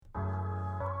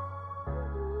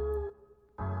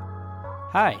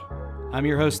Hi, I'm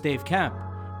your host Dave Kemp,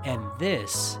 and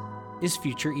this is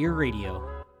Future Ear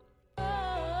Radio.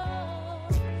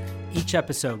 Each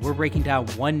episode, we're breaking down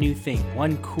one new thing,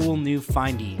 one cool new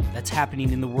finding that's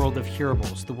happening in the world of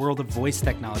hearables, the world of voice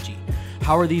technology.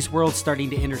 How are these worlds starting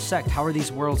to intersect? How are these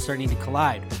worlds starting to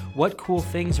collide? What cool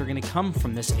things are going to come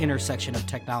from this intersection of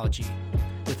technology?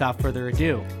 Without further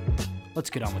ado, let's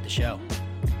get on with the show.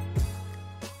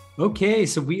 Okay,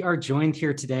 so we are joined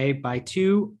here today by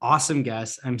two awesome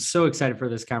guests. I'm so excited for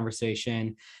this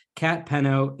conversation, Kat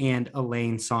Penno and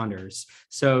Elaine Saunders.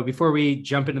 So before we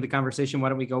jump into the conversation, why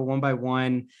don't we go one by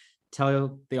one,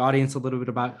 tell the audience a little bit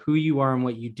about who you are and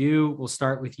what you do. We'll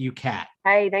start with you, Kat.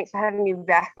 Hey, thanks for having me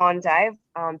back on, Dave.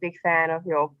 I'm a big fan of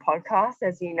your podcast,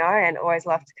 as you know, and always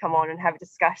love to come on and have a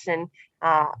discussion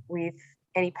with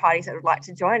any parties that would like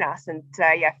to join us. And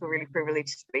today, I feel really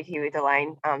privileged to be here with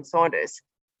Elaine Saunders.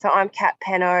 So I'm Kat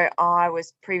Penno. I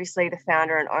was previously the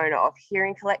founder and owner of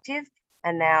Hearing Collective,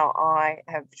 and now I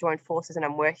have joined forces and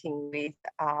I'm working with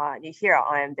New Hearer.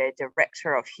 I am the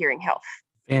Director of Hearing Health.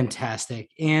 Fantastic.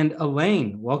 And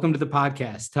Elaine, welcome to the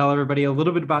podcast. Tell everybody a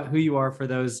little bit about who you are for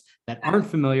those that aren't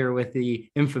familiar with the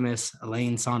infamous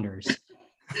Elaine Saunders.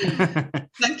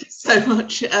 Thank you so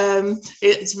much.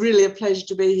 It's really a pleasure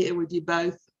to be here with you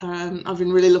both. I've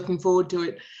been really looking forward to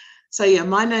it. So yeah,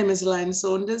 my name is Elaine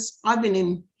Saunders. I've been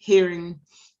in hearing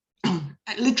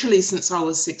literally since I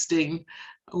was 16,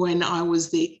 when I was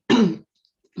the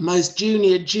most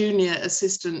junior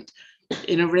assistant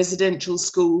in a residential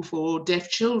school for deaf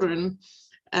children,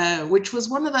 which was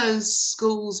one of those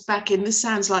schools back in, this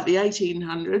sounds like the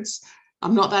 1800s.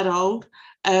 I'm not that old,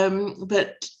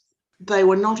 but they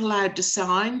were not allowed to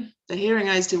sign. The hearing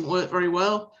aids didn't work very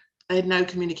well. They had no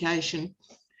communication.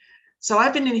 So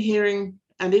I've been in hearing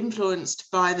and influenced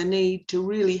by the need to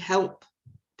really help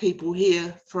people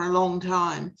hear for a long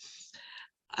time.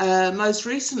 Most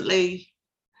recently,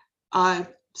 I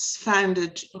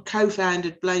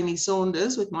co-founded Blamey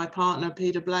Saunders with my partner,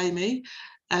 Peter Blamey.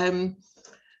 That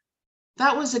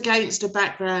was against a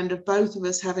background of both of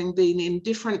us having been in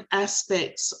different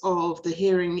aspects of the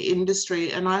hearing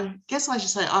industry. And I guess I should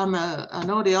say I'm an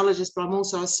audiologist, but I'm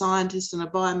also a scientist and a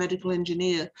biomedical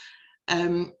engineer.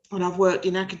 And I've worked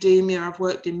in academia, I've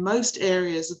worked in most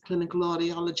areas of clinical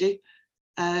audiology.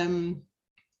 And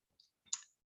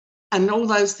all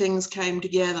those things came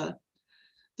together.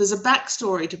 There's a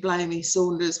backstory to Blamey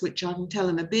Saunders, which I can tell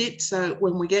in a bit, so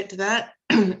when we get to that.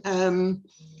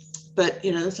 But,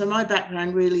 so my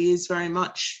background really is very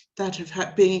much that of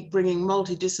bringing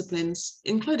multidisciplines,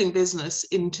 including business,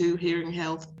 into hearing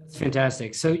health.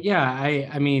 Fantastic. So yeah,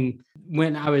 I mean,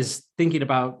 when I was thinking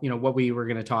about, what we were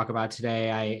going to talk about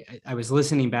today, I was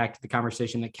listening back to the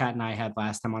conversation that Kat and I had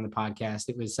last time on the podcast.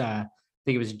 It was, I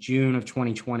think it was June of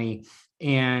 2020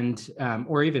 and,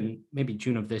 or even maybe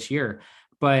June of this year.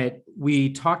 But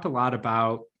we talked a lot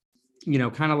about,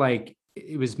 kind of like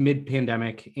it was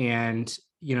mid-pandemic and,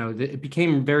 it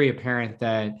became very apparent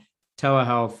that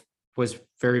telehealth was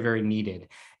very, very needed.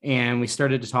 And we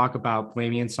started to talk about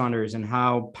Blamey and Saunders and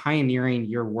how pioneering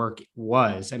your work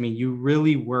was. I mean, you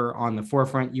really were on the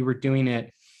forefront. You were doing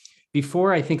it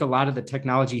before I think a lot of the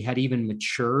technology had even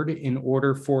matured in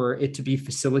order for it to be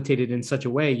facilitated in such a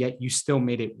way, yet you still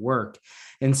made it work.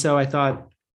 And so I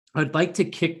thought I'd like to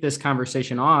kick this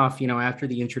conversation off, after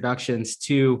the introductions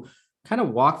to kind of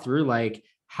walk through, like,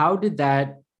 how did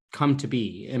that come to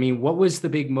be? I mean, what was the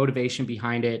big motivation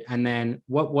behind it? And then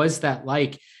what was that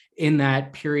like in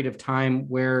that period of time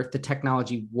where the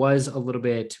technology was a little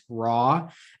bit raw?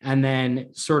 And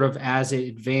then sort of as it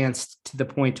advanced to the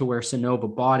point to where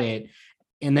Sonova bought it,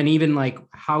 and then even like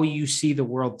how you see the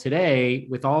world today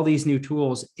with all these new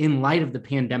tools in light of the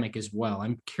pandemic as well.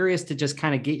 I'm curious to just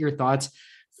kind of get your thoughts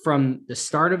from the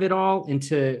start of it all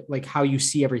into like how you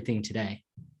see everything today.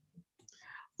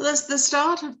 Well, the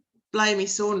start of Blamey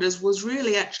Saunders was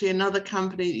really actually another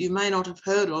company that you may not have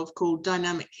heard of called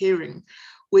Dynamic Hearing,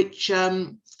 which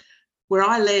where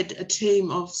I led a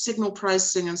team of signal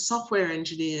processing and software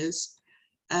engineers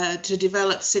to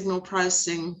develop signal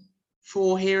processing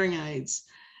for hearing aids.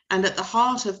 And at the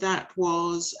heart of that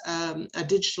was a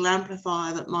digital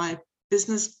amplifier that my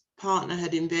business partner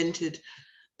had invented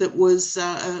that was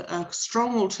a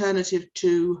strong alternative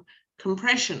to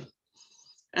compression.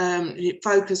 It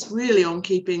focused really on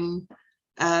keeping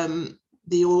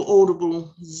the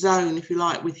audible zone, if you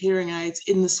like, with hearing aids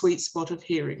in the sweet spot of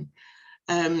hearing,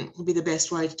 would be the best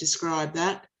way to describe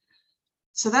that.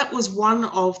 So that was one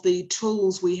of the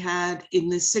tools we had in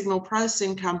this signal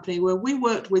processing company, where we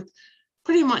worked with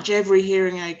pretty much every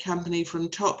hearing aid company from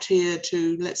top tier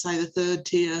to, let's say, the third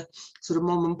tier sort of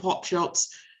mom and pop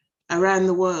shops around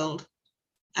the world.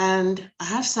 And I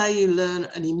have to say, you learn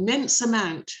an immense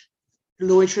amount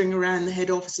loitering around the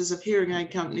head offices of hearing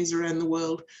aid companies around the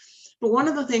world. But one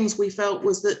of the things we felt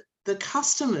was that the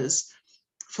customers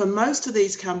for most of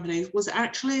these companies was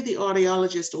actually the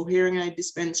audiologist or hearing aid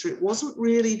dispenser. It wasn't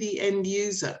really the end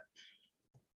user.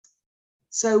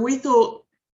 So we thought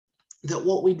that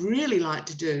what we'd really like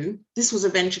to do, this was a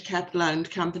venture capital owned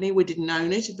company. We didn't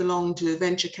own it. It belonged to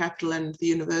venture capital and the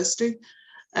university.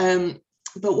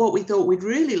 But what we thought we'd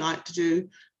really like to do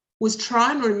was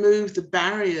try and remove the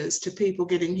barriers to people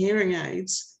getting hearing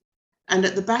aids. And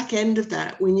at the back end of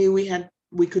that, we knew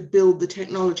we could build the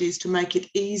technologies to make it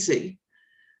easy,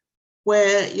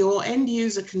 where your end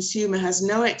user consumer has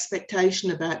no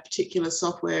expectation about particular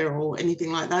software or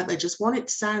anything like that. They just want it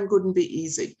to sound good and be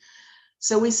easy.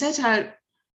 So we set out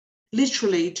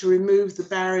literally to remove the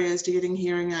barriers to getting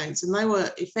hearing aids, and they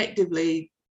were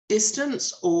effectively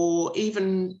distance or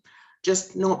even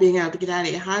just not being able to get out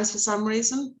of your house for some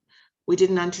reason. We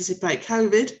didn't anticipate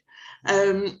COVID,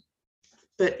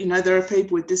 but there are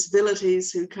people with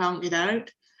disabilities who can't get out,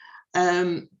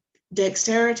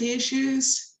 dexterity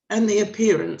issues, and the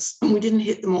appearance. And we didn't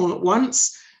hit them all at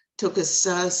once. It took us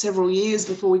several years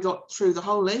before we got through the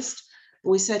whole list.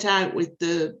 We set out with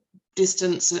the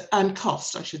distance and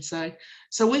cost, I should say.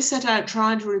 So we set out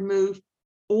trying to remove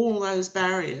all those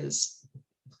barriers.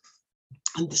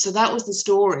 And so that was the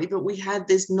story, but we had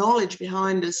this knowledge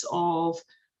behind us of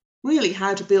really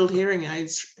how to build hearing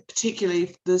aids,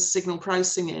 particularly the signal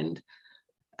processing end,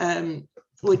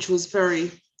 which was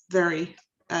very, very,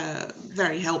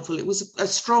 very helpful. It was a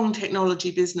strong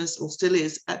technology business, or still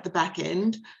is, at the back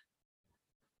end,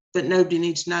 but nobody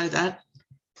needs to know that.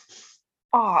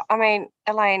 Oh, I mean,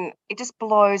 Elaine, it just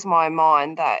blows my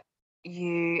mind that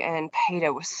you and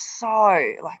Peter were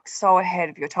so ahead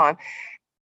of your time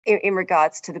in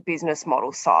regards to the business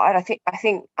model side. I think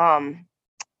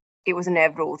it was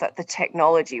inevitable that the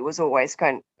technology was always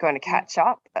going to catch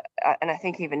up. And I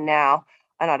think even now,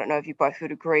 and I don't know if you both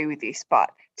would agree with this,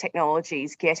 but technology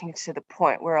is getting to the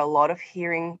point where a lot of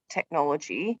hearing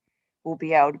technology will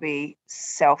be able to be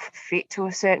self-fit to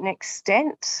a certain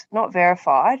extent, not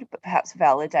verified, but perhaps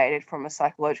validated from a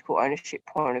psychological ownership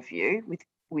point of view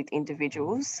with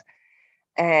individuals.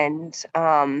 And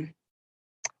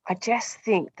I just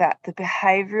think that the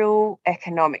behavioural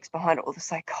economics behind it, or the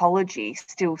psychology,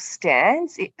 still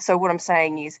stands. So what I'm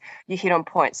saying is, you hit on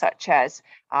points such as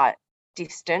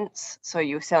distance. So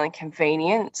you're selling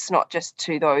convenience, not just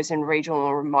to those in regional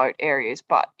or remote areas,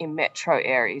 but in metro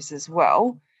areas as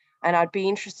well. And I'd be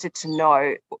interested to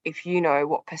know if you know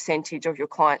what percentage of your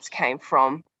clients came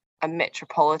from a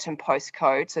metropolitan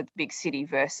postcode, so the big city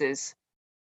versus,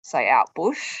 say, out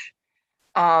bush.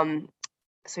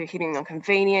 So you're hitting on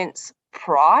convenience,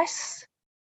 price,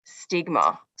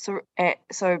 stigma. So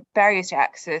barriers to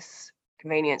access,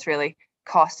 convenience, really,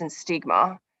 cost and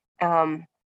stigma. I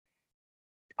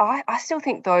still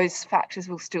think those factors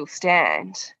will still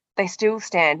stand. They still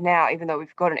stand now, even though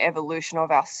we've got an evolution of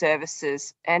our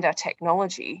services and our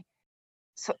technology.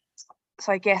 So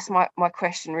I guess my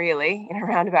question really, in a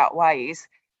roundabout way, is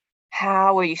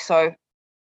how were you so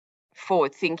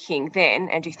forward thinking then,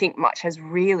 and do you think much has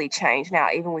really changed now,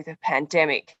 even with a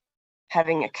pandemic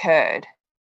having occurred?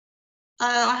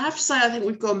 I have to say, I think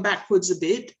we've gone backwards a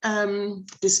bit,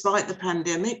 despite the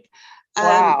pandemic.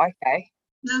 Wow, okay.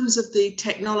 In terms of the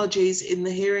technologies in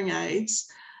the hearing aids,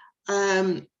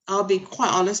 I'll be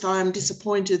quite honest, I am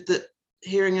disappointed that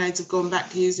hearing aids have gone back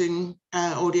to using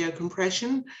audio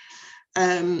compression.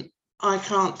 I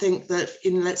can't think that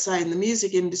let's say in the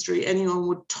music industry, anyone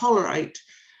would tolerate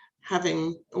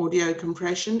having audio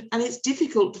compression, and it's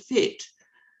difficult to fit.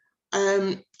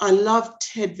 I loved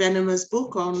Ted Venemer's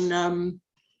book on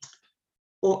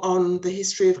the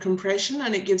history of compression,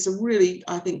 and it gives a really,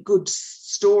 I think, good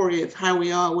story of how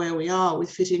we are where we are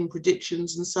with fitting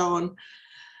predictions and so on.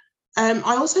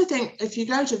 I also think if you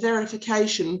go to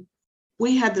verification,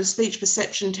 we had the speech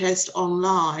perception test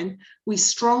online. We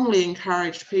strongly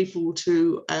encouraged people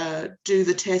to do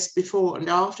the test before and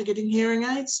after getting hearing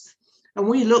aids. And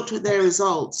we looked at their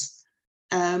results.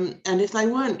 And if they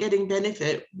weren't getting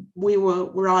benefit, we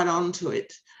were right on to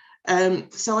it.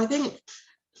 So I think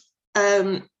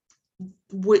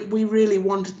we really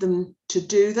wanted them to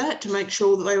do that, to make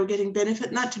sure that they were getting benefit.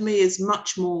 And that to me is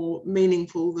much more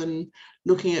meaningful than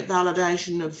looking at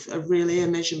validation of a real ear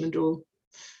measurement or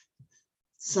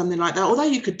something like that, although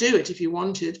you could do it if you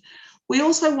wanted. We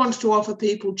also wanted to offer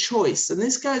people choice. And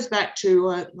this goes back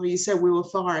to, well, you said we were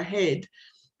far ahead,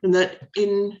 and that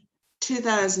in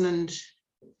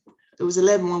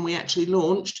 2011 when we actually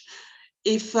launched,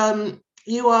 if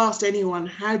you asked anyone,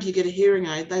 how do you get a hearing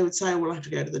aid? They would say, well, I have to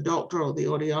go to the doctor or the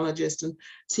audiologist. And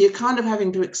so you're kind of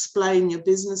having to explain your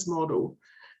business model.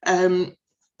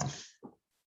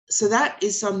 So that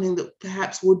is something that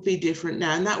perhaps would be different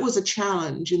now. And that was a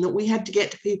challenge in that we had to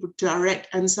get to people direct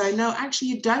and say, no, actually,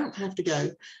 you don't have to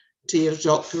go to your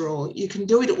doctor, or you can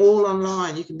do it all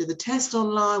online. You can do the test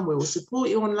online. We will support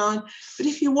you online. But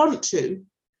if you want to,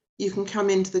 you can come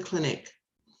into the clinic.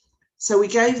 So we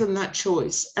gave them that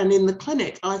choice. And in the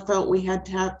clinic, I felt we had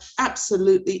to have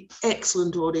absolutely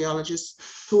excellent audiologists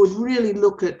who would really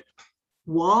look at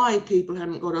why people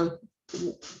hadn't got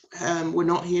were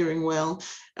not hearing well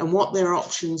and what their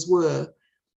options were.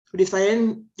 But if they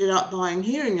ended up buying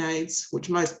hearing aids, which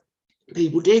most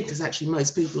people did, because actually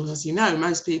most people, as you know,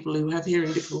 most people who have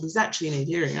hearing difficulties actually need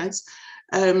hearing aids,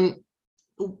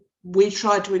 we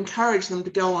tried to encourage them to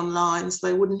go online so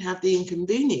they wouldn't have the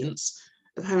inconvenience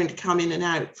of having to come in and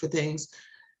out for things.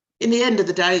 In the end of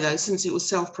the day, though, since it was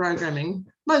self-programming,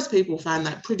 most people found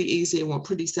that pretty easy and were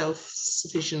pretty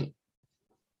self-sufficient.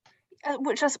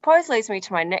 Which I suppose leads me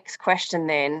to my next question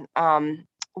then.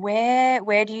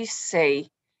 Where do you see,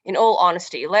 in all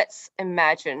honesty, let's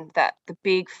imagine that the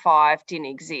big five didn't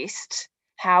exist.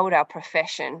 How would our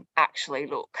profession actually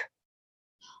look?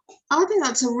 I think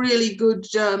that's a really good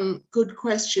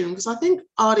question, because I think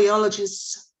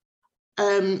audiologists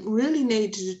really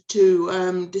need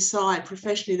to decide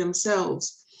professionally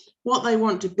themselves what they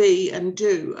want to be and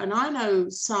do. And I know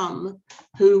some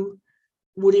who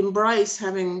would embrace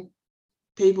having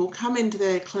people come into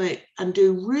their clinic and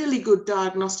do really good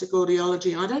diagnostic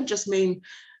audiology. And I don't just mean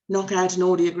knock out an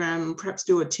audiogram and perhaps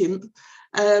do a TIMP.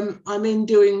 I mean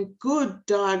doing good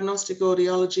diagnostic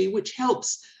audiology, which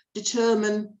helps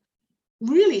determine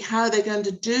really how they're going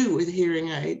to do with hearing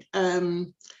aid.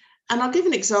 And I'll give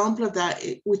an example of that,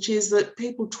 which is that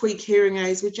people tweak hearing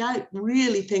aids without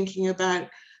really thinking about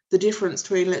the difference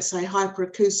between, let's say,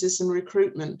 hyperacusis and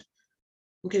recruitment.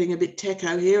 I'm getting a bit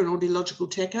techo here, an audiological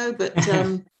techo, but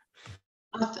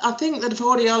I think that if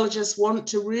audiologists want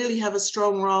to really have a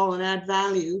strong role and add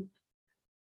value,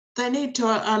 they need to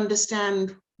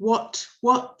understand what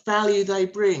value they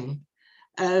bring.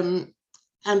 And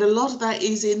a lot of that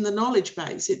is in the knowledge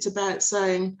base. It's about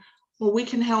saying, well, we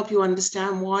can help you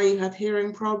understand why you have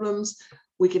hearing problems.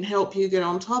 We can help you get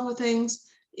on top of things.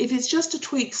 If it's just to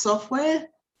tweak software,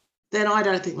 then I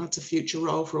don't think that's a future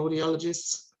role for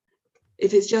audiologists.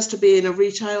 If it's just to be in a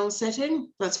retail setting,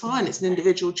 that's fine. It's an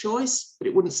individual choice, but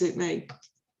it wouldn't suit me.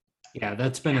 Yeah,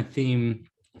 that's been a theme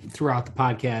throughout the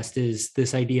podcast, is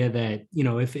this idea that, you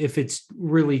know, if it's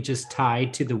really just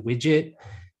tied to the widget,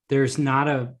 there's not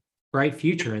a bright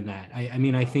future in that. I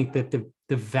mean, I think that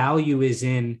the value is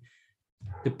in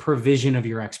the provision of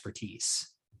your expertise.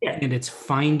 Yeah. And it's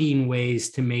finding ways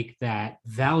to make that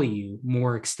value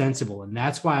more extensible. And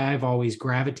that's why I've always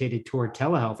gravitated toward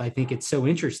telehealth. I think it's so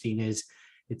interesting, is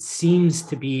it seems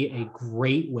to be a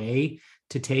great way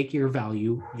to take your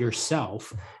value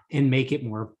yourself and make it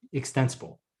more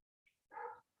extensible.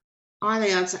 I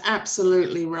think that's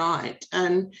absolutely right.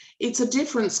 And it's a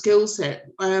different skill set.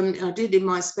 I did in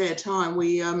my spare time,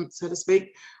 we, so to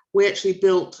speak, we actually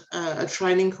built a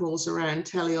training course around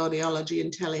teleaudiology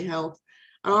and telehealth.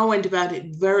 And I went about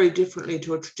it very differently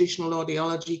to a traditional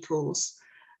audiology course.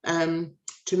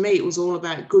 To me, it was all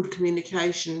about good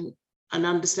communication and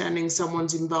understanding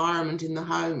someone's environment in the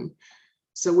home.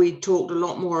 So we talked a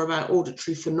lot more about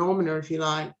auditory phenomena, if you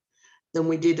like, than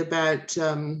we did about,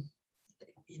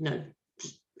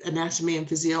 anatomy and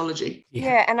physiology.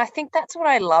 Yeah, and I think that's what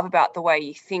I love about the way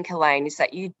you think, Elaine, is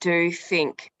that you do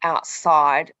think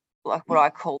outside, like what I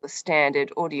call the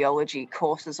standard audiology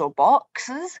courses or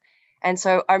boxes. And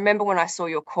so I remember when I saw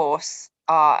your course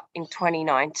in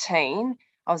 2019,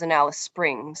 I was in Alice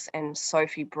Springs and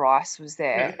Sophie Bryce was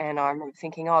there. Yeah. And I remember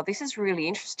thinking, oh, this is really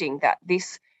interesting that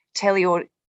this telehealth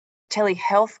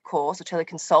course or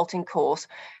teleconsulting course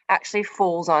actually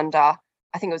falls under,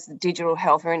 I think it was the Digital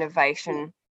Health or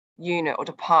Innovation Unit or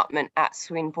Department at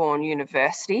Swinburne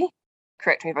University.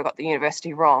 Correct me if I got the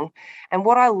university wrong. And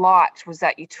what I liked was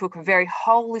that you took a very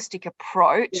holistic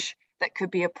approach that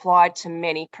could be applied to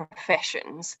many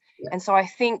professions. Yeah. And so I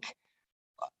think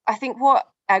what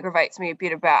aggravates me a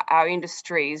bit about our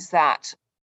industry is that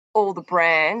all the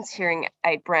brands, hearing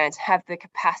aid brands, have the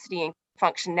capacity and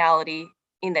functionality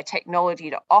in their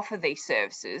technology to offer these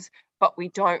services, but we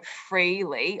don't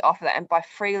freely offer that. And by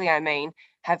freely, I mean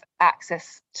have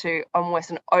access to almost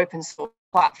an open source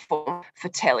platform for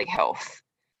telehealth.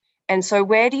 And so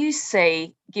where do you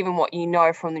see, given what you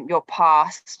know from your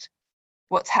past,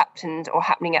 what's happened or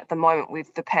happening at the moment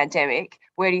with the pandemic,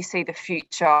 where do you see the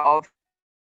future of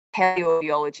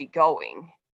teleaudiology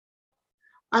going?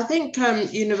 I think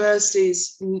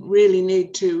universities really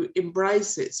need to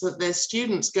embrace it so that their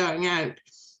students going out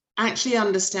actually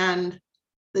understand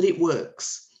that it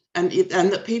works, and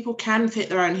that people can fit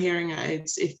their own hearing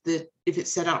aids if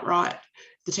it's set up right,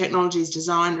 the technology is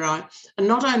designed right. And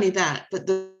not only that, but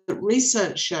the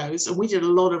research shows, and we did a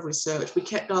lot of research, we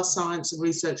kept our science and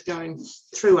research going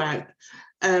throughout.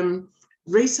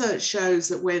 Research shows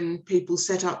that when people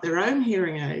set up their own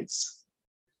hearing aids,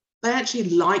 they actually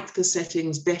like the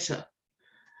settings better.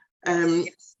 And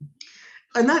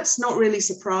that's not really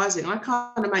surprising. I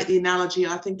kind of make the analogy,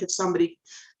 I think, of somebody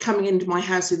coming into my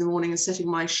house in the morning and setting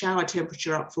my shower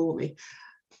temperature up for me.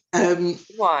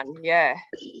 Yeah.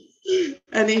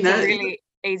 And it's a really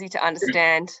easy to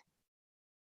understand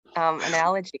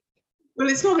analogy. Well,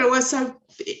 it's not going to work. So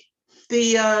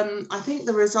I think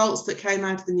the results that came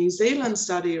out of the New Zealand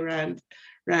study around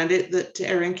it that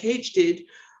Erin Keech did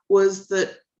was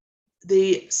that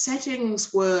the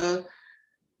settings were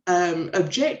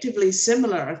objectively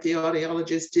similar if the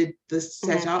audiologist did the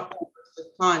setup, the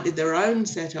client did their own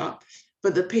setup,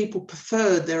 but the people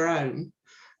preferred their own.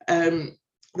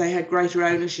 They had greater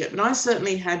ownership. And I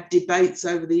certainly had debates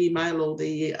over the email or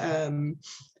the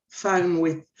phone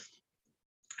with,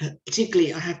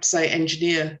 particularly, I have to say,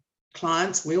 engineer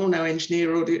clients. We all know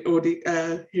engineer or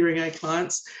hearing aid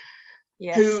clients,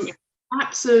 who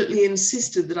absolutely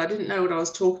insisted that I didn't know what I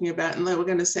was talking about and they were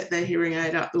going to set their hearing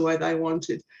aid up the way they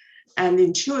wanted. And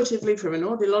intuitively, from an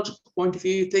audiological point of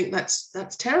view, you think that's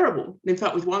terrible. In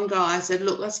fact, with one guy, I said,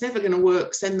 look, that's never going to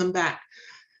work, send them back.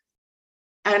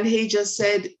 And he just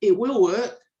said, it will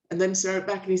work. And then sent it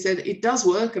back and he said, it does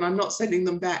work and I'm not sending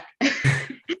them back.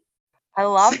 I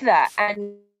love that.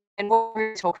 And what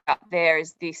we're talking about there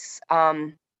is this,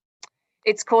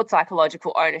 it's called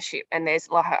psychological ownership. And there's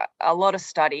like a lot of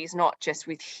studies, not just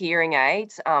with hearing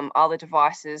aids, other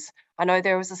devices. I know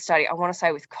there was a study, I want to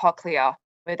say with Cochlear,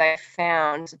 where they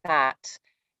found that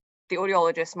the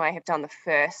audiologist may have done the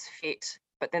first fit,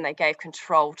 but then they gave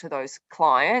control to those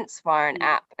clients via an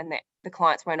app, and the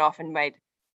clients went off and made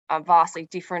vastly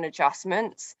different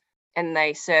adjustments, and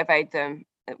they surveyed them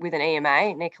with an EMA,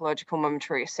 an ecological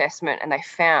momentary assessment, and they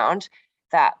found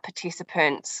that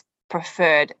participants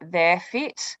preferred their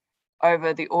fit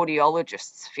over the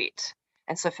audiologist's fit.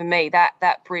 And so for me,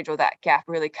 that bridge or that gap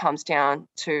really comes down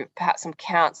to perhaps some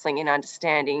counselling in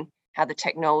understanding how the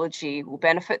technology will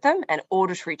benefit them, and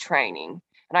auditory training.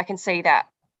 And I can see that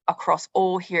across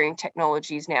all hearing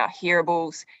technologies now,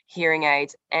 hearables, hearing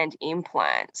aids, and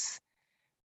implants.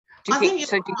 Do you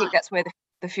think that's where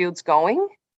the field's going?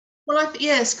 Well,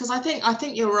 yes, because I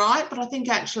think you're right, but I think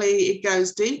actually it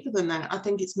goes deeper than that. I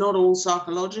think it's not all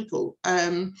psychological.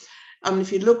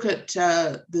 If you look at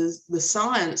the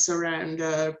science around,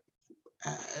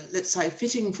 let's say,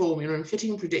 fitting formula and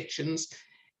fitting predictions,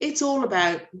 it's all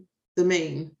about the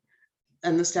mean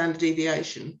and the standard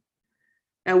deviation.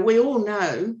 Now, we all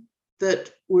know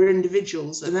that we're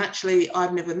individuals, and actually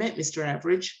I've never met Mr.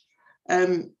 Average,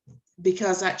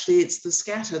 because actually it's the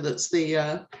scatter that's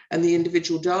and the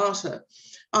individual data.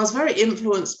 I was very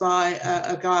influenced by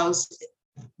a guy I was,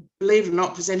 believe it or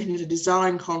not, presenting at a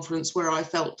design conference where I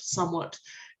felt somewhat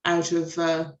out of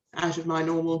my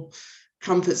normal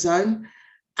comfort zone.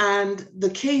 And the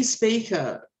key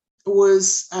speaker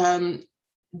was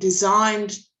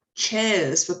designed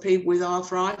chairs for people with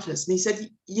arthritis. And he said,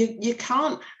 you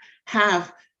can't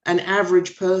have an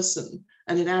average person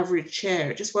and an average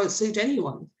chair. It just won't suit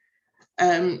anyone.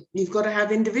 You've got to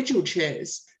have individual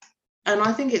chairs. And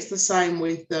I think it's the same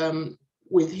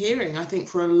with hearing. I think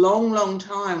for a long, long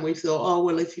time, we thought, oh,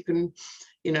 well, if you can,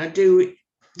 do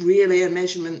real ear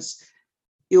measurements,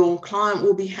 your client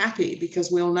will be happy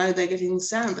because we'll know they're getting the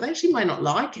sound, but they actually may not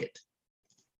like it.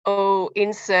 Oh,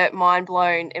 insert mind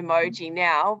blown emoji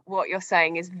now. What you're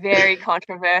saying is very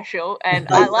controversial, and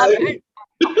I love it.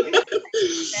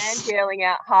 Fangirling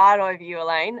out hard over you,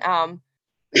 Elaine.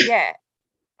 Yeah,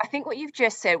 I think what you've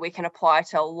just said we can apply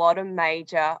to a lot of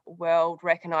major world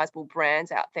recognizable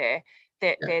brands out there.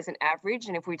 There's an average,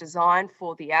 and if we design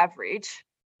for the average,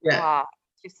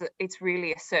 it's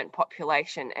really a certain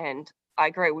population. And I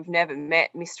agree, we've never met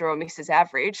Mr. or Mrs.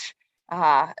 Average.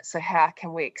 So how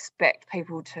can we expect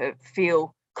people to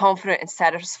feel confident and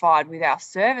satisfied with our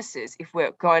services if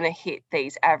we're going to hit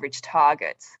these average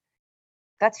targets?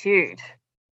 That's huge.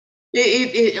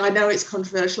 I know it's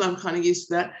controversial. I'm kind of used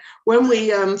to that. When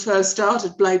we first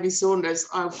started Blamey Saunders,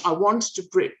 I wanted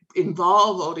to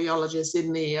involve audiologists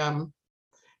in the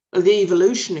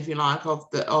evolution, if you like, of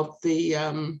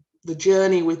the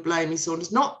journey with Blamey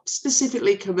Saunders, not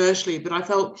specifically commercially, but I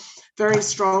felt very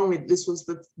strongly this was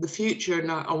the future,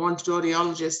 and I wanted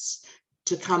audiologists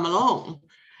to come along.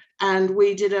 And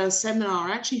we did a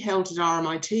seminar actually held at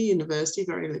RMIT University,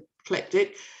 very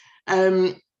eclectic,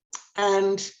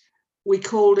 and we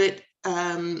called it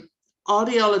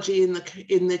Audiology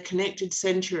in the Connected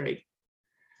Century.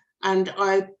 And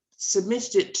I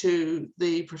submitted it to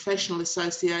the professional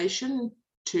association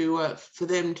for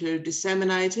them to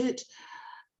disseminate it.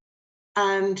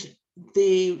 And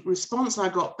the response I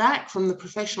got back from the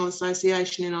professional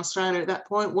association in Australia at that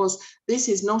point was, this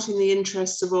is not in the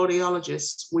interests of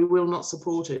audiologists. We will not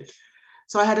support it.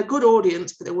 So I had a good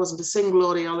audience, but there wasn't a single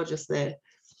audiologist there.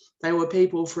 They were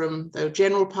people from the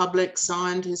general public,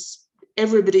 scientists,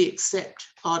 everybody except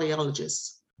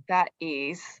audiologists. That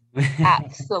is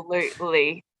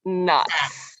absolutely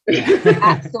nuts.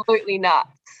 Absolutely nuts.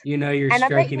 You know, you're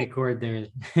striking a chord there.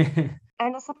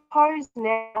 And I suppose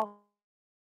now,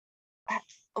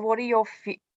 what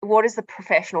is the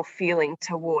professional feeling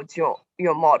towards your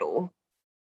model?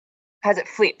 Has it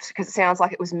flipped? Because it sounds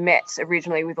like it was met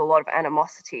originally with a lot of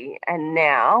animosity, and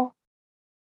now?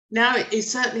 Now it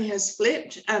certainly has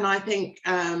flipped, and I think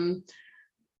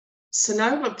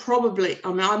Sonova probably, I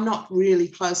mean, I'm not really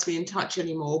closely in touch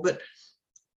anymore, but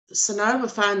Sonova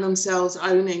found themselves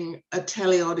owning a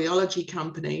teleaudiology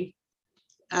company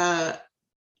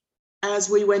as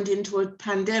we went into a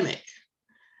pandemic.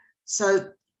 So,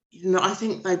 I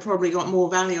think they probably got more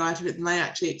value out of it than they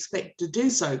actually expected to do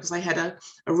so, because they had a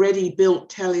ready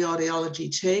built teleaudiology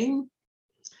team.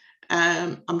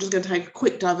 I'm just going to take a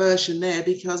quick diversion there,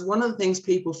 because one of the things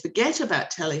people forget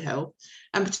about telehealth,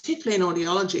 and particularly in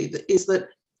audiology, is that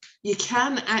you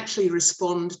can actually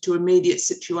respond to immediate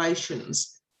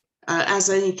situations as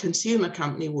any consumer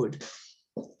company would.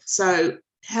 So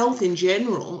health in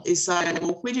general is saying,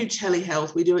 well, if we do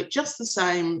telehealth, we do it just the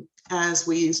same as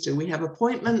we used to. We have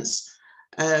appointments,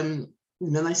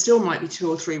 they still might be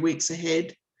 2 or 3 weeks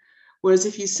ahead. Whereas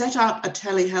if you set up a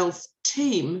telehealth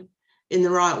team in the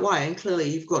right way, and clearly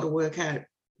you've got to work out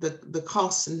the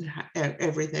costs and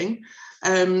everything,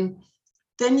 then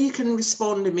you can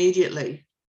respond immediately.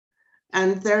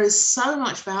 And there is so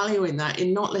much value in that,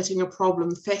 in not letting a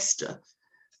problem fester.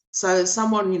 So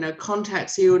someone,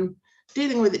 contacts you and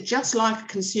dealing with it just like a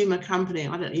consumer company.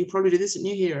 I don't know, you probably do this at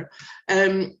New Hero.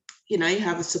 You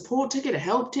have a support ticket, a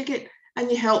help ticket,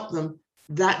 and you help them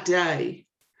that day.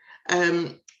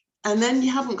 And then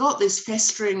you haven't got this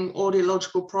festering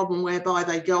audiological problem whereby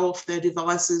they go off their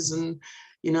devices and,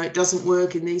 it doesn't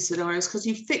work in these scenarios, because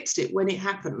you fixed it when it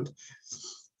happened.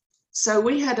 So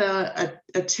we had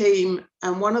a team,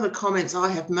 and one of the comments I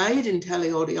have made in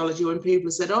teleaudiology when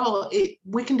people said,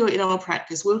 we can do it in our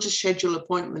practice, we'll just schedule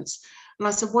appointments. And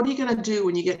I said, what are you going to do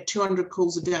when you get 200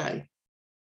 calls a day?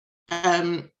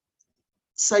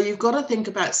 So you've got to think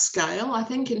about scale, I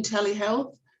think, in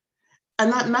telehealth.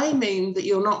 And that may mean that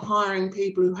you're not hiring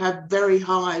people who have very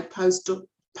high postdoc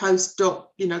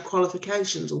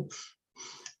qualifications, or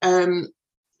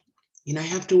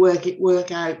have to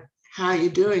work out how you're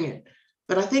doing it.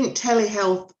 But I think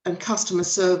telehealth and customer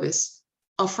service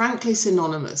are frankly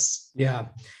synonymous. Yeah,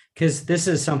 because this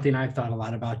is something I've thought a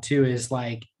lot about too, is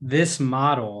like, this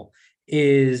model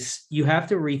is, you have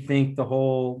to rethink the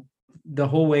whole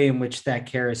way in which that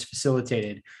care is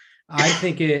facilitated.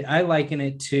 I liken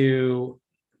it to,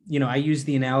 I use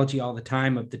the analogy all the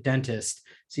time of the dentist.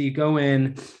 So you go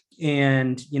in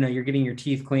and, you're getting your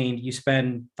teeth cleaned. You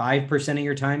spend 5% of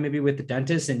your time maybe with the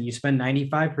dentist, and you spend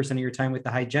 95% of your time with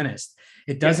the hygienist.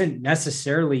 It doesn't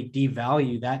necessarily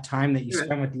devalue that time that you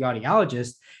spend with the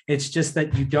audiologist. It's just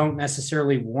that you don't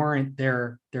necessarily warrant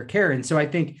their care. And so I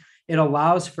think it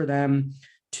allows for them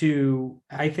to,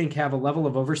 have a level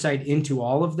of oversight into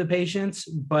all of the patients,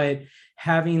 but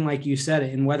having, like you said,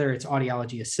 and whether it's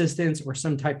audiology assistants or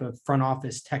some type of front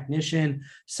office technician,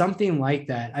 something like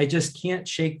that, I just can't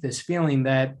shake this feeling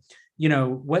that,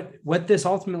 what this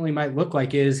ultimately might look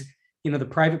like is, the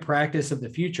private practice of the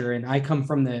future. And I come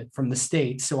from the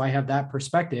States, so I have that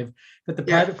perspective, but the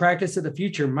private practice of the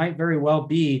future might very well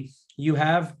be, you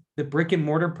have the brick and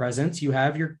mortar presence, you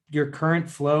have your current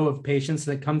flow of patients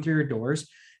that come through your doors,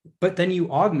 but then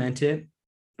you augment it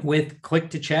with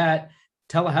click to chat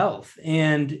telehealth.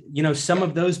 And, some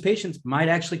of those patients might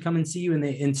actually come and see you,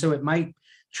 and so it might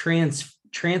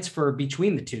transfer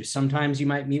between the two. Sometimes you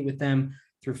might meet with them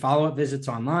through follow-up visits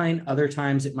online. Other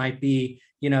times it might be,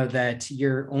 that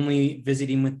you're only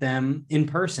visiting with them in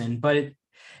person. But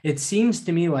it seems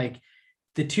to me like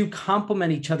the two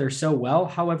complement each other so well.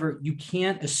 However, you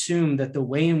can't assume that the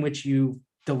way in which you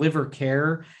deliver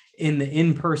care in the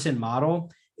in-person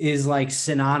model is like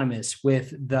synonymous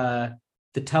with the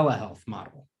telehealth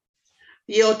model.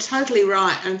 You're totally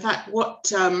right. In fact,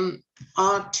 what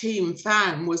our team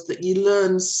found was that you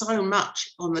learn so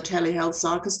much on the telehealth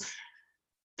side, because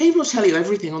people will tell you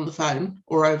everything on the phone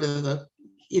or over the,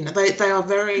 they are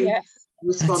very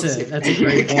responsive. That's a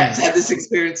great point. Cats have this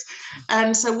experience.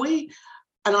 And so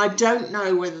and I don't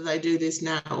know whether they do this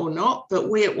now or not, but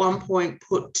we at one point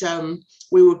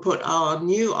we would put our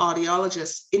new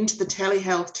audiologists into the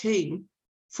telehealth team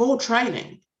for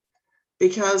training,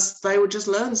 because they would just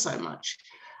learn so much.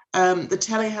 The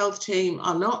telehealth team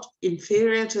are not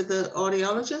inferior to the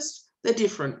audiologists. They're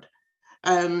different.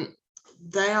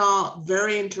 They are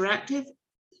very interactive,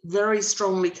 very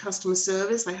strongly customer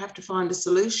service. They have to find a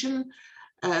solution.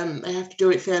 They have to do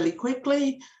it fairly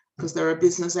quickly because there are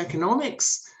business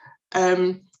economics.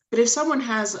 But if someone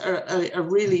has a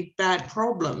really bad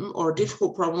problem or a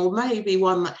difficult problem, or maybe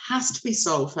one that has to be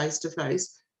solved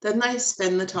face-to-face, then they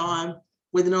spend the time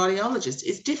with an audiologist.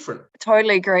 It's different.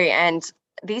 Totally agree. And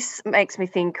this makes me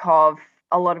think of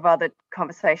a lot of other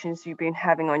conversations you've been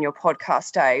having on your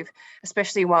podcast, Dave,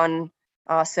 especially one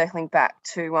circling back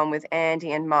to one with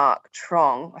Andy and Mark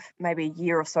Trong, maybe a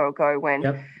year or so ago,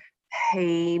 when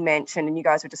he mentioned, and you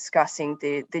guys were discussing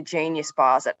the Genius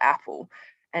bars at Apple.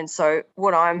 And so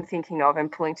what I'm thinking of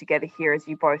and pulling together here as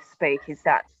you both speak is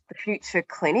that the future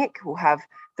clinic will have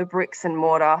the bricks and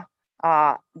mortar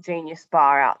Genius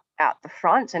bar out the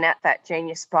front, and at that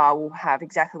Genius bar we'll have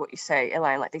exactly what you say,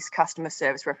 Elaine, like these customer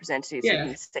service representatives who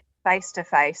can see face to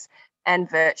face and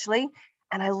virtually.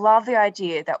 And I love the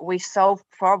idea that we solve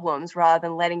problems rather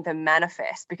than letting them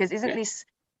manifest, because isn't this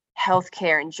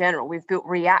healthcare in general? We've built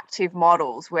reactive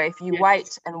models where if you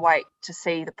wait to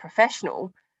see the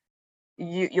professional,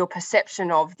 your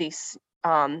perception of this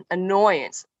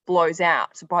annoyance blows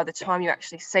out. So by the time you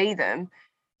actually see them,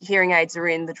 hearing aids are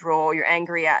in the drawer, you're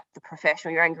angry at the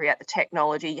professional, you're angry at the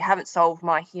technology, you haven't solved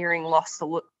my hearing loss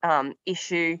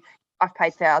issue, I've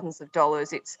paid thousands of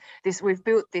dollars. It's this, we've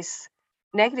built this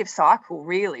negative cycle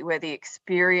really, where the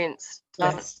experience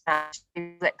doesn't match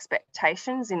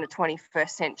expectations in the 21st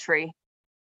century.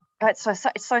 It's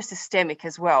so systemic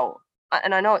as well.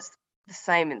 And I know it's the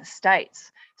same in the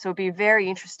States. So it'd be very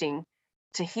interesting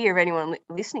to hear if anyone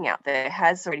listening out there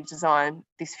has already designed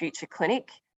this future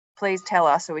clinic. Please tell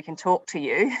us so we can talk to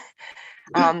you.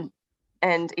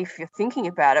 And if you're thinking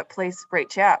about it, please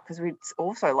reach out, because we'd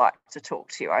also like to talk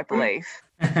to you, I believe.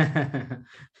 I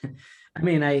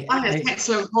mean, I have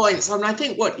excellent points. I mean, I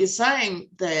think what you're saying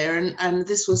there, and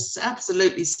this was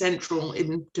absolutely central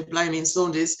to Blamey and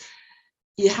Saunders,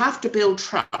 you have to build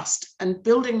trust, and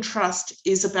building trust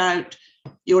is about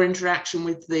your interaction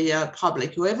with the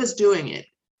public, whoever's doing it.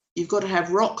 You've got to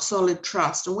have rock solid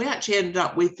trust. And we actually ended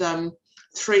up with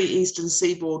 3 Eastern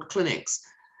Seaboard clinics,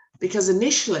 because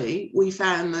initially we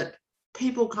found that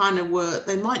people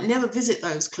they might never visit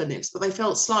those clinics, but they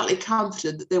felt slightly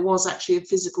comforted that there was actually a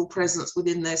physical presence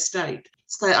within their state.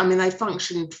 So, they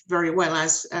functioned very well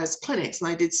as clinics, and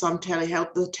they did some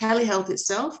telehealth. The telehealth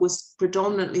itself was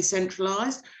predominantly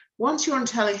centralized. Once you're on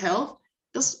telehealth,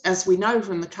 just as we know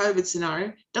from the COVID scenario,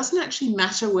 it doesn't actually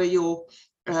matter where your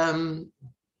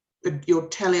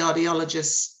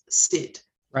teleaudiologists sit.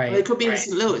 Right. They could be in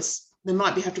St. Louis. They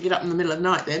might have to get up in the middle of the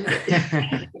night then.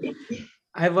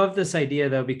 I love this idea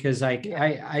though, because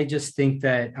I just think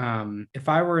that if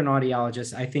I were an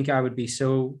audiologist, I think I would be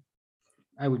so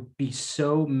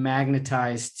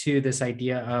magnetized to this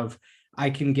idea of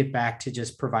I can get back to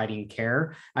just providing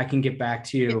care. I can get back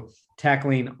to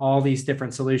tackling all these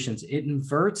different solutions. It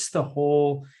inverts the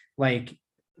whole, the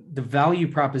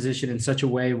value proposition in such a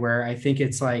way where I think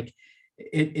it's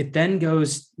it then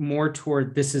goes more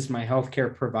toward, this is my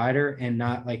healthcare provider and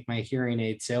not like my hearing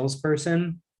aid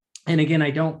salesperson. And again,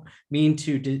 I don't mean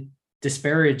to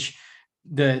disparage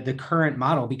the current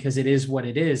model, because it is what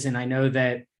it is. And I know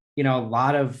that, a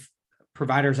lot of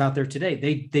providers out there today,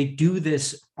 they do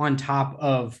this on top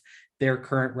of their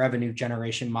current revenue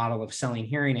generation model of selling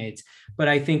hearing aids. But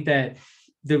I think that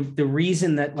the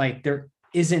reason that there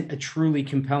isn't a truly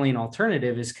compelling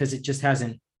alternative is because it just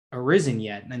hasn't arisen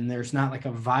yet, and there's not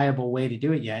a viable way to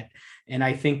do it yet. And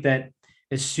I think that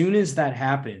as soon as that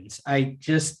happens, I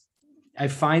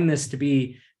find this to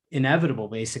be inevitable,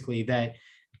 basically, that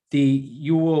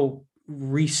you will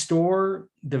restore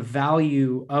the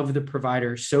value of the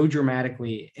provider so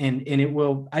dramatically, and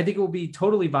I think it will be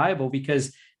totally viable,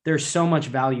 because there's so much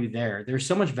value there. There's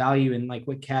so much value in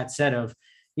what Kat said of,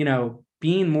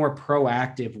 being more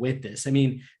proactive with this. I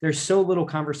mean, there's so little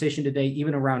conversation today,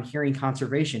 even around hearing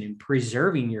conservation and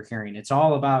preserving your hearing. It's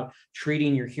all about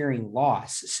treating your hearing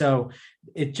loss. So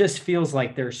it just feels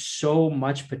like there's so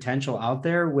much potential out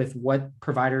there with what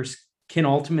providers can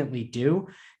ultimately do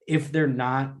if they're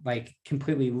not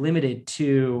completely limited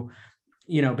to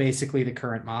basically the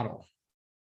current model.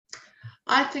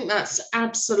 I think that's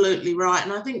absolutely right.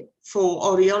 And I think for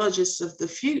audiologists of the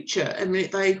future, I mean,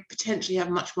 they potentially have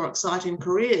much more exciting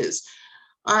careers.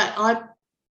 I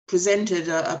presented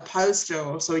a poster,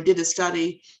 or so we did a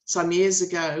study some years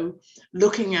ago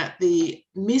looking at the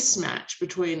mismatch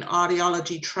between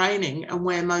audiology training and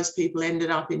where most people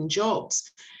ended up in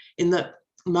jobs, in that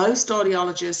most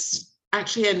audiologists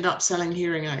actually end up selling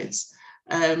hearing aids.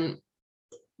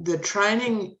 The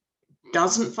training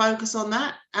doesn't focus on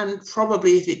that, and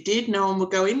probably if it did, no one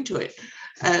would go into it.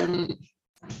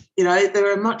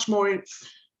 There are much more.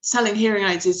 Selling hearing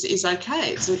aids is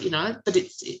okay, so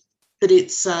but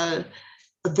it's a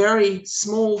very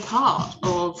small part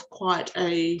of quite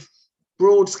a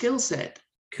broad skill set.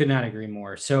 Could not agree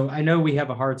more. So I know we have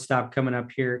a hard stop coming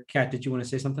up here. Kat, did you want to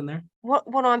say something there?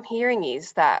 What I'm hearing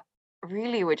is that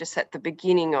really we're just at the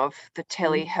beginning of the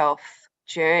telehealth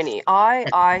journey.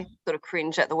 I sort of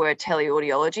cringe at the word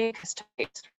teleaudiology, because to me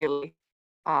it's really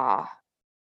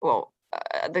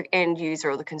the end user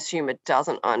or the consumer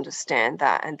doesn't understand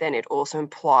that, and then it also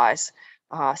implies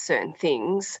certain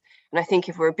things. And I think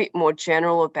if we're a bit more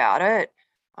general about it,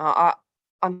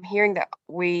 I'm hearing that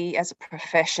we as a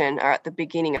profession are at the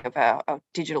beginning of our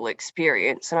digital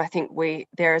experience, and I think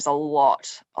there is a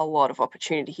lot of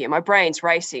opportunity here. My brain's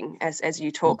racing as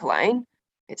you talk, Elaine.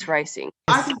 It's racing.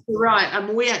 I think you're right. I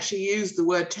mean, we actually use the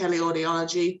word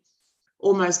teleaudiology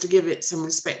almost to give it some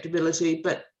respectability.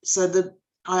 But so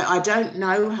I don't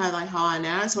know how they hire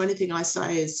now, so anything I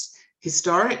say is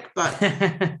historic. But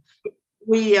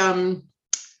we, for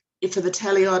the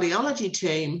teleaudiology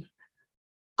team,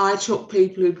 I took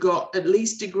people who'd got at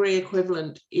least degree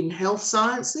equivalent in health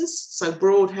sciences, so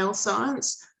broad health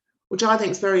science, which I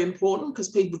think is very important, because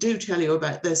people do tell you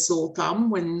about their sore thumb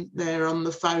when they're on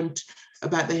the phone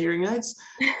about their hearing aids.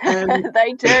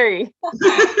 They do.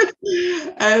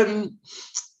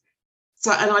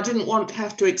 So, and I didn't want to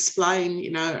have to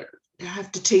explain,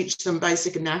 have to teach them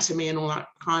basic anatomy and all that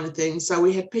kind of thing. So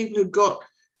we had people who got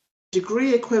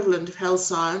degree equivalent of health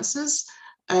sciences,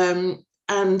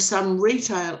 and some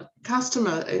retail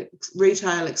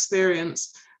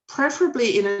experience,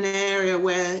 preferably in an area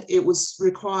where it was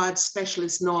required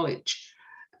specialist knowledge.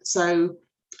 So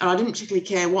I didn't particularly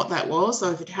care what that was.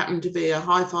 So if it happened to be a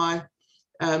hi-fi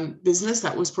business,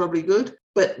 that was probably good.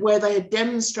 But where they had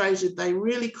demonstrated they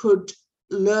really could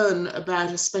learn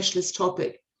about a specialist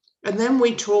topic. And then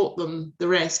we taught them the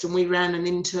rest, and we ran an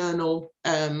internal,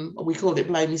 we called it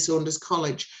Blamey Saunders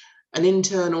College, an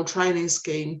internal training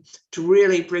scheme to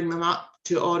really bring them up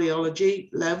to audiology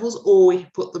levels, or we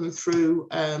put them through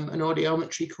an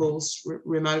audiometry course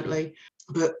remotely.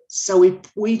 But so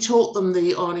we taught them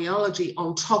the audiology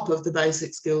on top of the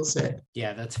basic skill set.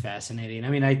 Yeah, that's fascinating. I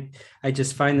mean, I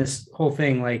just find this whole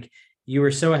thing, like, you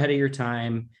were so ahead of your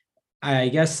time. I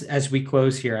guess as we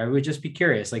close here, I would just be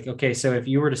curious, like, okay, so if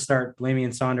you were to start Blamey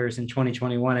and Saunders in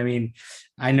 2021, I mean,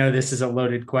 I know this is a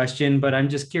loaded question, but I'm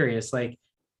just curious, like,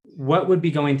 what would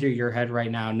be going through your head right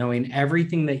now, knowing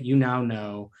everything that you now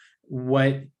know,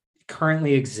 what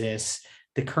currently exists,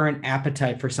 the current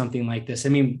appetite for something like this? I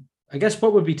mean, I guess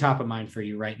what would be top of mind for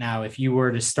you right now if you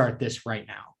were to start this right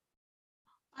now?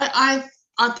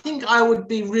 I think I would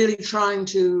be really trying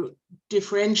to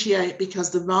differentiate,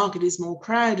 because the market is more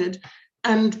crowded,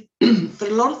 but a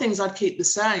lot of things I'd keep the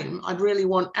same. I'd really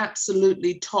want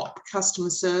absolutely top customer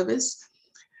service.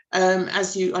 I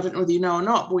don't know whether you know or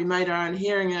not, but we made our own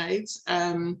hearing aids.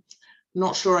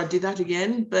 Not sure I'd do that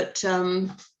again, but I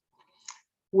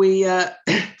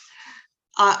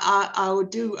would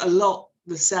do a lot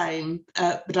the same,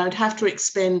 but I'd have to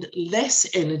expend less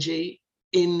energy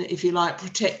in, if you like,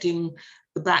 protecting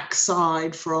the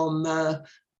backside from,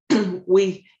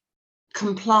 we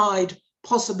complied,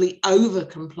 possibly over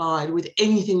complied with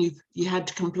anything you had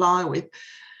to comply with,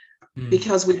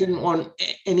 because we didn't want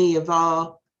any of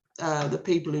our, the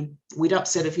people we'd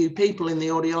upset a few people in the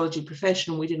audiology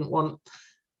profession. We didn't want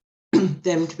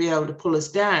them to be able to pull us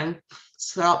down.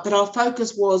 So, but our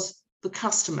focus was the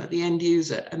customer, the end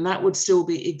user, and that would still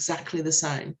be exactly the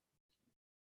same.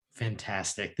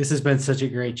 Fantastic. This has been such a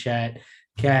great chat.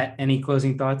 Kat, any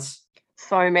closing thoughts?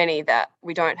 So many that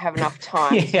we don't have enough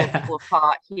time to pull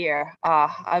apart here.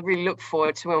 I really look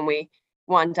forward to when we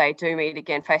one day do meet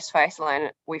again face to face, Elaine.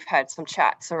 We've had some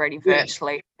chats already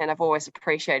virtually, and I've always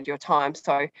appreciated your time.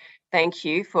 So thank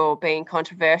you for being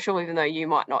controversial, even though you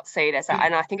might not see it as that.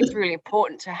 And I think it's really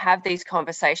important to have these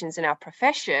conversations in our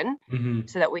profession,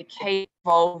 so that we keep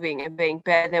evolving and being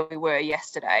better than we were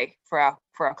yesterday for our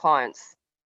clients.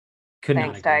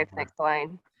 Thanks, Dave. Thanks,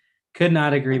 Elaine. Could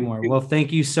not agree more. Well,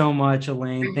 thank you so much,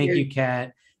 Elaine. Thank you,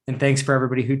 Kat. And thanks for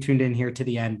everybody who tuned in here to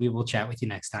the end. We will chat with you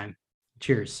next time.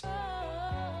 Cheers.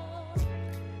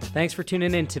 Thanks for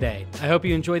tuning in today. I hope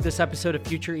you enjoyed this episode of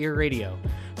Future Ear Radio.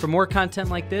 For more content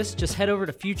like this, just head over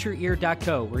to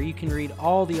futureear.co, where you can read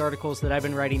all the articles that I've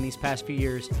been writing these past few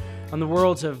years on the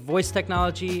worlds of voice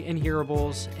technology and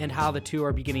hearables and how the two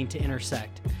are beginning to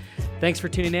intersect. Thanks for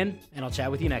tuning in, and I'll chat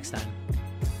with you next time.